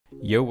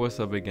Yo, what's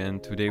up again?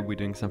 Today we're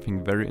doing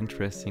something very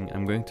interesting.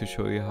 I'm going to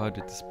show you how I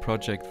did this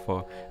project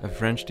for a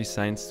French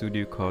design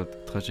studio called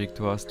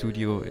Parisian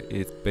Studio.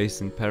 It's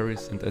based in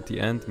Paris, and at the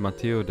end,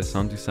 Matteo, the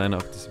sound designer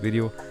of this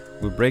video,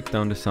 will break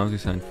down the sound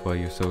design for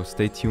you. So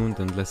stay tuned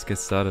and let's get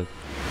started.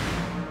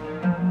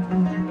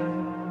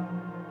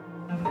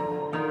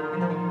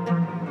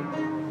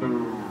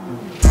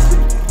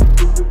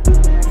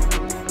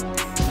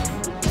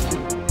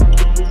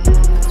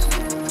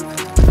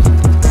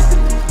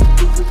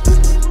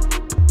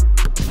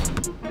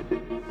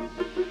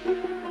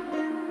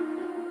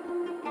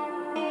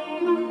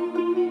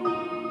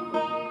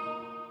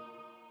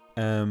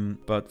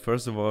 But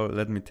first of all,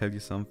 let me tell you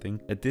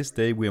something. At this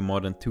day, we are more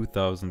than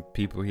 2,000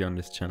 people here on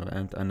this channel,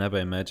 and I never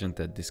imagined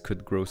that this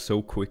could grow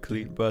so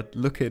quickly. But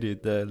look at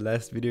it, the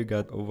last video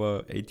got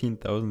over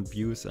 18,000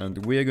 views,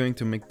 and we are going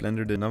to make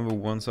Blender the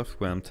 #1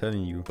 software, I'm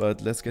telling you.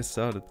 But let's get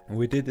started.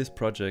 We did this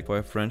project for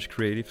a French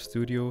creative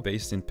studio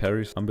based in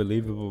Paris.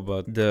 Unbelievable,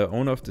 but the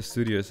owner of the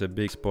studio is a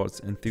big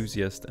sports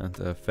enthusiast and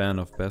a fan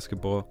of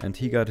basketball, and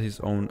he got his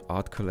own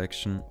art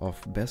collection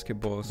of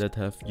basketballs that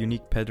have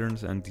unique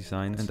patterns and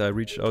designs. And I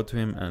reached out to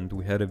him and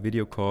we had a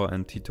video call,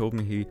 and he told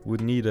me he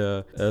would need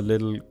a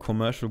little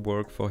commercial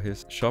work for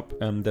his shop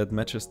that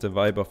matches the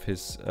vibe of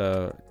his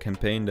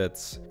campaign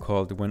that's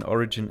called When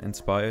Origin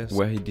Inspires,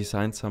 where he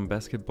designed some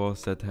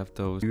basketballs that have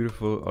those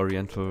beautiful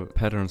oriental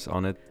patterns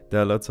on it. There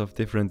are lots of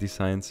different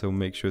designs, so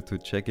make sure to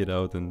check it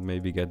out and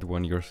maybe get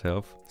one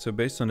yourself. So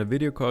based on the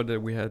video call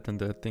that we had and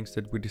the things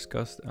that we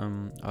discussed,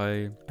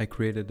 I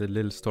created a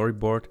little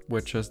storyboard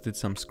where I just did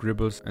some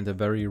scribbles and a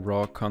very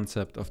raw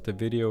concept of the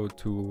video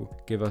to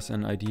give us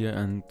an idea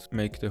and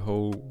make the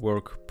whole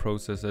work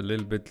process a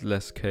little bit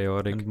less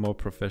chaotic and more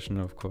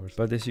professional, of course.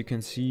 But as you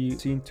can see,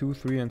 scene 2,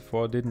 3 and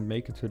 4 didn't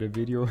make it to the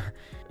video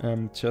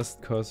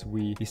just because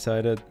we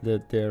decided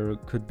that there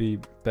could be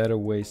better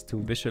ways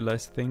to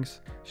visualize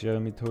things.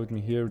 Jeremy told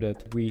me here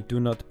that we do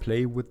not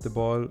play with the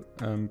ball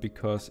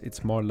because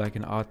it's more like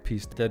an art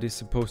piece that is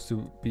supposed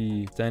to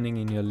be standing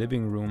in your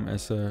living room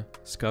as a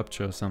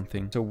sculpture or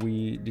something. So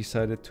we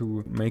decided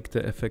to make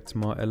the effects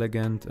more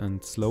elegant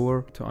and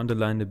slower to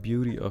underline the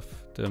beauty of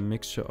the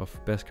mixture of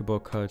basketball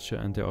culture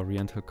and the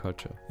oriental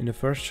culture. In the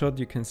first shot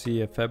you can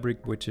see a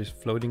fabric which is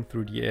floating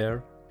through the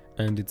air,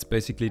 and it's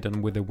basically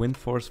done with a wind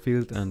force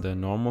field and a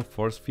normal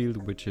force field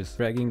which is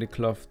dragging the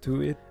cloth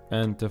to it.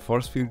 And the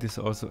force field is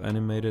also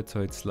animated,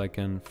 so it's like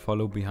a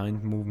follow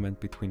behind movement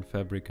between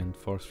fabric and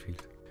force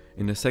field.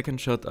 In the second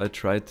shot I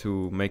tried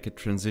to make a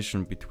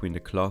transition between the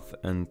cloth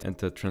and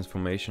the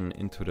transformation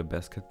into the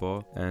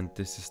basketball, and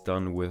this is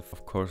done with,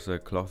 of course, a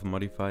cloth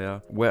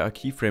modifier where I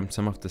keyframed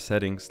some of the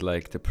settings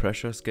like the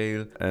pressure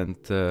scale and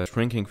the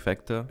shrinking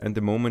factor. And the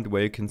moment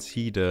where you can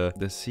see the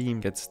seam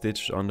get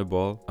stitched on the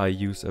ball, I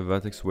use a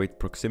vertex weight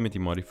proximity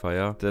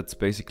modifier. That's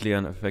basically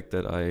an effect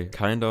that I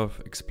kind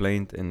of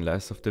explained in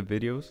last of the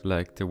videos,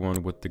 like the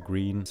one with the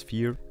green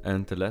sphere.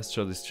 And the last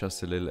shot is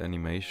just a little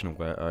animation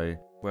where I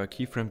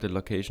keyframed the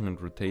location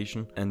and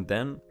rotation, and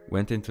then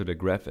went into the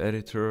graph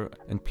editor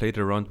and played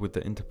around with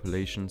the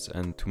interpolations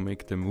and to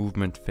make the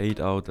movement fade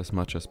out as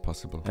much as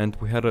possible. And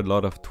we had a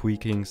lot of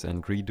tweakings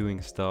and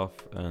redoing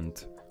stuff,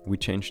 and we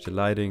changed the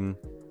lighting,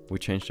 we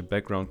changed the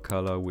background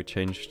color, we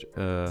changed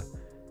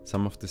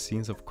some of the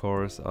scenes, of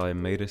course. I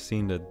made a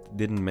scene that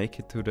didn't make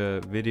it to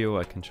the video,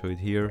 I can show it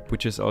here,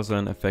 which is also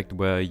an effect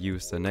where I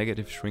used a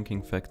negative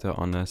shrinking factor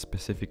on a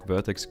specific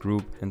vertex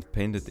group and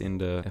painted in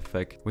the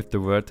effect with the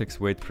vertex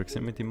weight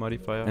proximity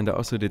modifier. And I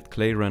also did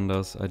clay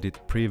renders, I did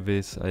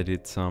previs, I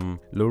did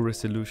some low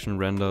resolution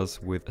renders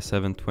with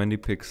 720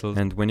 pixels.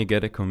 And when you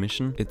get a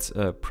commission, it's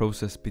a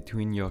process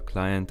between your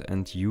client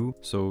and you,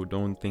 so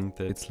don't think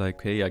that it's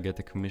like, hey, I get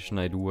a commission,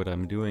 I do what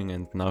I'm doing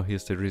and now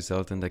here's the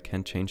result and I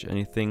can't change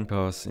anything,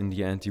 because in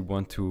the end you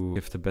want to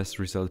give the best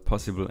result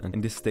possible. And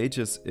in these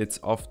stages it's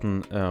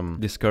often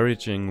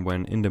discouraging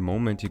when in the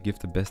moment you give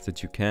the best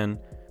that you can,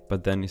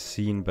 but then is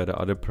seen by the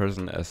other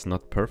person as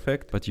not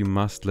perfect. But you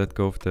must let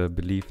go of the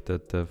belief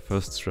that the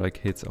first strike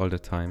hits all the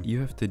time. You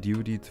have the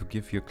duty to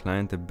give your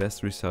client the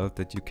best result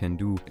that you can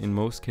do. In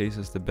most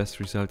cases the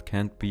best result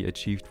can't be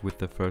achieved with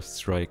the first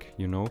strike,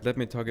 you know. Let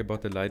me talk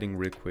about the lighting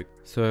real quick.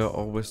 So I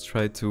always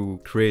try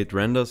to create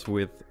renders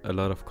with a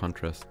lot of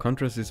contrast.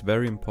 Contrast is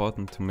very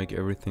important to make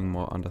everything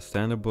more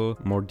understandable,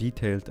 more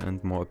detailed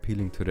and more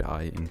appealing to the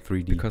eye in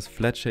 3D. Because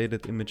flat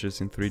shaded images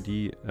in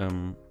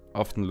 3D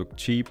often look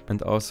cheap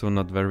and also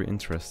not very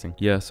interesting.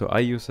 Yeah, so I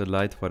use a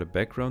light for the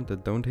background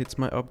that don't hit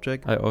my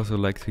object. I also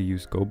like to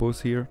use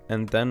gobos here,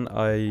 and then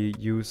I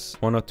use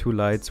 1 or 2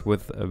 lights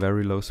with a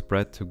very low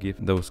spread to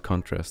give those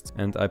contrasts,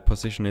 and I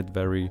position it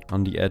very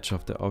on the edge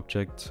of the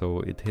object so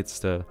it hits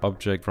the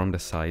object from the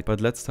side.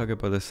 But let's talk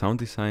about the sound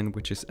design,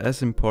 which is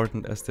as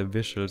important as the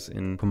visuals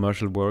in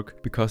commercial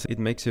work, because it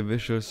makes your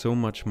visuals so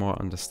much more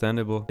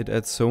understandable. It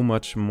adds so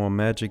much more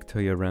magic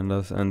to your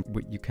renders, and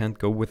you can't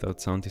go without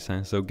sound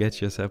design, so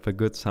get yourself yourself a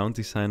good sound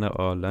designer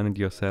or learn it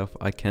yourself,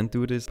 I can't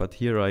do this, but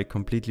here I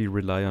completely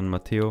rely on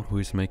Matteo, who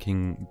is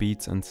making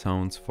beats and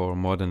sounds for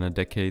more than a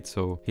decade,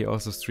 so he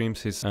also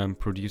streams his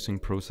producing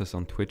process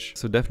on Twitch.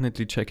 So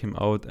definitely check him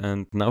out,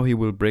 and now he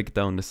will break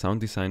down the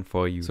sound design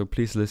for you. So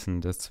please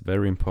listen, that's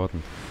very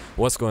important.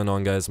 What's going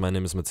on, guys? My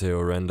name is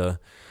Matteo Renda.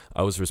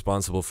 I was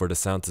responsible for the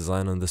sound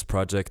design on this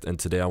project, and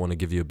today I want to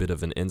give you a bit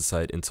of an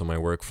insight into my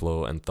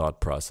workflow and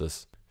thought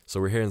process. So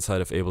we're here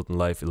inside of Ableton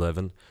Live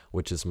 11,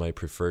 which is my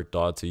preferred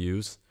DAW to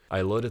use.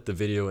 I loaded the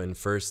video in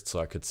first so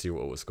I could see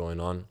what was going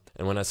on.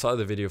 And when I saw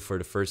the video for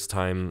the first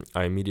time,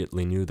 I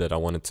immediately knew that I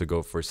wanted to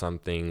go for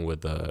something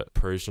with a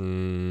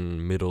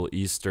Persian, Middle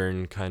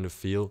Eastern kind of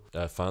feel.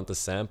 I found the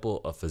sample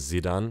of a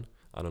zidan.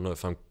 I don't know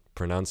if I'm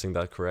pronouncing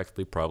that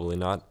correctly, probably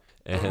not.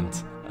 And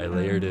I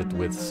layered it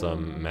with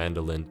some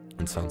mandolin,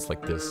 and sounds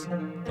like this.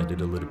 I did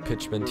a little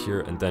pitch bend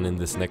here, and then in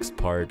this next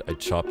part I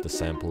chopped the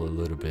sample a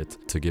little bit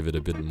to give it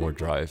a bit more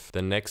drive.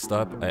 Then next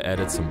up I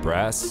added some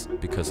brass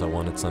because I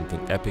wanted something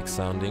epic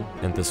sounding,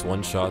 and this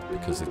one shot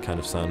because it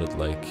kind of sounded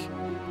like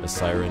a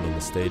siren in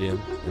the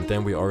stadium. And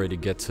then we already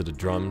get to the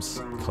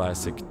drums,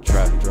 classic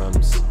trap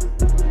drums,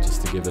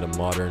 just to give it a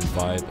modern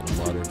vibe and a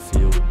modern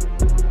feel.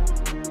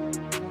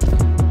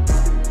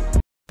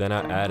 Then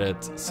I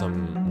added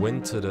some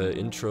wind to the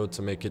intro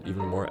to make it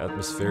even more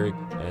atmospheric,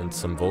 and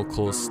some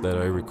vocals that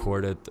I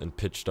recorded and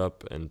pitched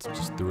up and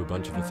just threw a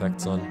bunch of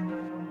effects on.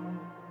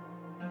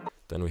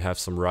 Then we have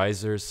some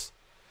risers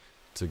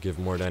to give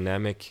more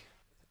dynamic,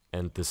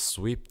 and this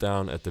sweep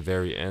down at the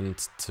very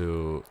end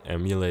to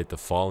emulate the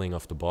falling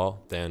of the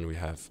ball. Then we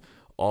have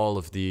all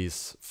of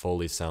these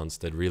Foley sounds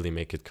that really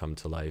make it come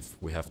to life.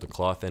 We have the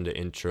cloth in the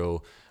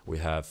intro, we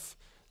have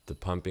the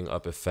pumping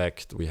up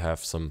effect, we have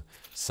some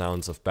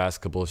sounds of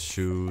basketball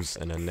shoes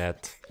and a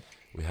net,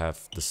 we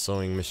have the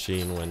sewing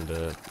machine when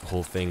the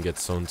whole thing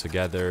gets sewn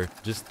together.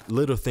 Just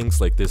little things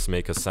like this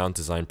make a sound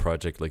design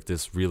project like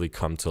this really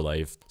come to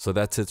life. So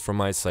that's it from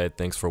my side.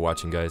 Thanks for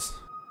watching, guys.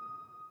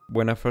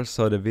 When I first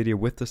saw the video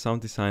with the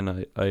sound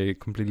design, I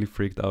completely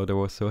freaked out. I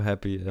was so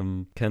happy,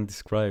 can't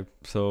describe.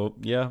 So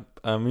yeah,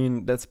 I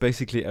mean, that's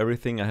basically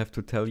everything I have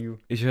to tell you.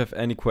 If you have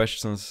any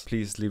questions,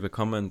 please leave a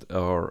comment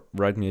or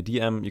write me a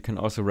DM. You can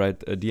also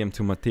write a DM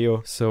to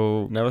Matteo.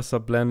 So never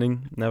stop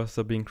blending, never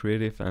stop being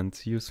creative, and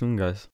see you soon, guys.